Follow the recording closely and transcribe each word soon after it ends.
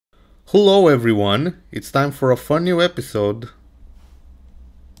Hello everyone, it's time for a fun new episode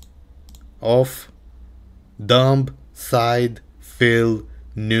of DarkSydePhil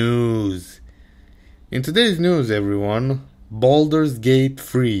news. In today's news everyone, Baldur's Gate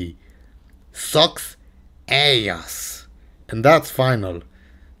 3 sucks ass. And that's final.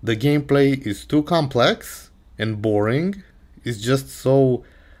 The gameplay is too complex and boring, it's just so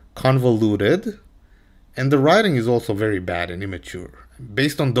convoluted, and the writing is also very bad and immature.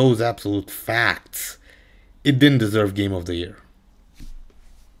 Based on those absolute facts, it didn't deserve Game of the Year.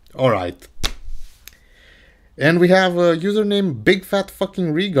 Alright. And we have a username Big Fat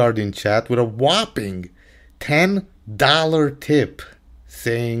Fucking Regard in chat with a whopping $10 tip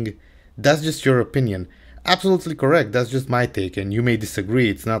saying, that's just your opinion. Absolutely correct, that's just my take, and you may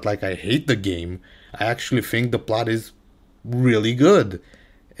disagree. It's not like I hate the game. I actually think the plot is really good.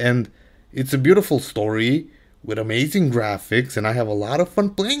 And it's a beautiful story with amazing graphics, and I have a lot of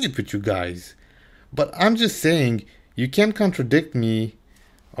fun playing it with you guys. But I'm just saying, you can't contradict me,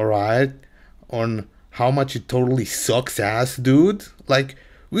 alright, on how much it totally sucks ass, dude. Like,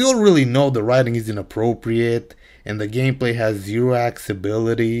 we all really know the writing is inappropriate, and the gameplay has zero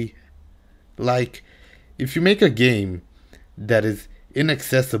accessibility. Like, if you make a game that is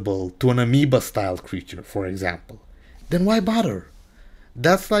inaccessible to an amoeba-style creature, for example, then why bother?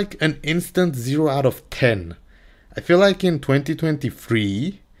 That's like an instant 0 out of 10. I feel like in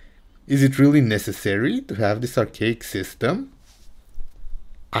 2023, is it really necessary to have this archaic system?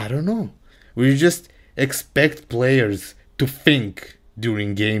 I don't know. We just expect players to think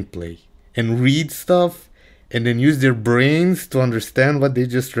during gameplay and read stuff and then use their brains to understand what they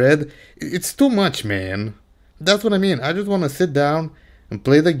just read. It's too much, man. That's what I mean. I just want to sit down and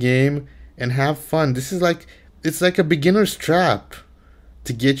play the game and have fun. This is like, it's like a beginner's trap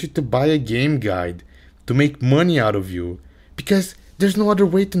to get you to buy a game guide, to make money out of you, because there's no other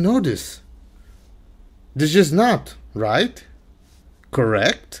way to know this. There's just not, right?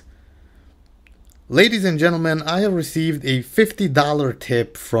 Correct? Ladies and gentlemen, I have received a $50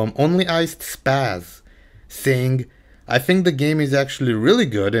 tip from Only Iced Spaz saying, I think the game is actually really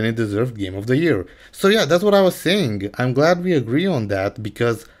good and it deserved Game of the Year. So yeah, that's what I was saying. I'm glad we agree on that,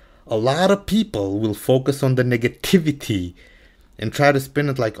 because a lot of people will focus on the negativity and try to spin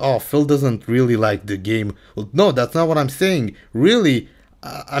it like, oh, Phil doesn't really like the game. Well, no, that's not what I'm saying. Really,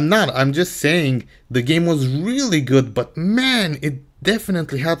 I'm not. I'm just saying the game was really good, but man, it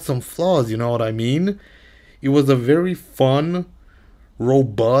definitely had some flaws, you know what I mean? It was a very fun,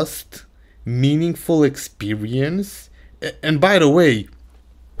 robust, meaningful experience. And by the way,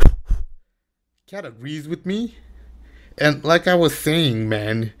 Cat agrees with me. And like I was saying,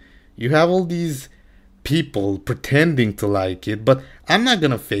 man, you have all these people pretending to like it, but I'm not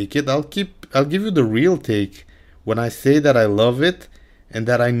gonna fake it. I'll give you the real take when I say that I love it and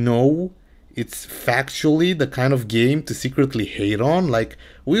that I know it's factually the kind of game to secretly hate on. Like,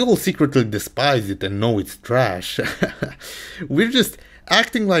 we all secretly despise it and know it's trash. We're just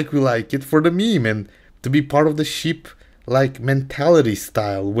acting like we like it for the meme and to be part of the sheep like mentality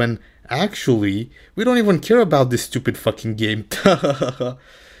style, when actually we don't even care about this stupid fucking game.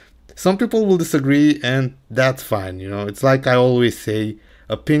 Some people will disagree, and that's fine, you know. It's like I always say,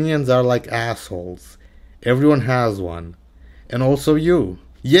 opinions are like assholes. Everyone has one. And also you.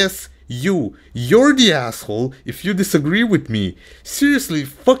 Yes, you. You're the asshole if you disagree with me. Seriously,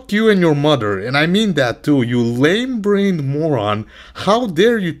 fuck you and your mother. And I mean that too, you lame-brained moron. How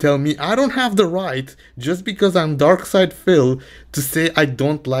dare you tell me I don't have the right, just because I'm DarkSydePhil, to say I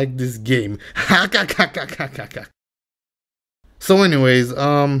don't like this game. So anyways,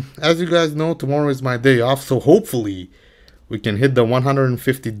 as you guys know, tomorrow is my day off, so hopefully we can hit the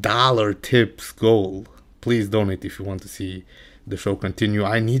 $150 tips goal. Please donate if you want to see the show continue.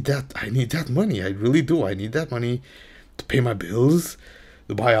 I need that money. I really do. I need that money to pay my bills,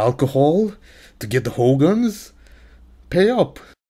 to buy alcohol, to get the Hogans. Pay up.